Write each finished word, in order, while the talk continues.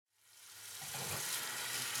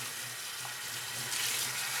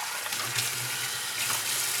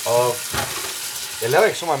Jeg laver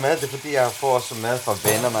ikke så meget mad, det er fordi jeg får også mad fra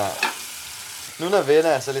vennerne. Nu når venner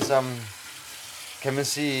er så ligesom, kan man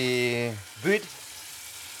sige, byt.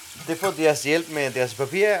 Det får deres hjælp med deres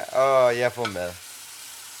papir, og jeg får mad.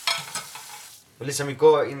 Og ligesom i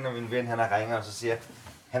går, inden min ven han ringer og så siger,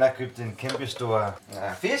 han har købt en kæmpe stor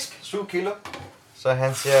fisk, 7 kilo. Så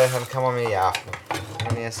han siger, at han kommer med i aften.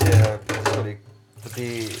 Men jeg siger, det ikke.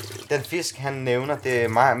 Fordi den fisk han nævner, det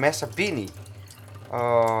er masser af ben i.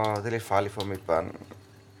 Og det er lidt farligt for mit barn.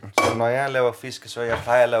 Så når jeg laver fisk, så jeg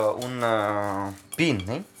plejer at lave uden ben,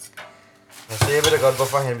 ikke? Så jeg ved da godt,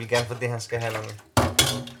 hvorfor han vil gerne, fordi han skal have noget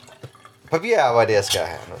papirarbejde, jeg skal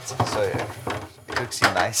have noget til. Så jeg kan ikke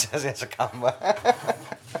sige nej, så jeg så kommer.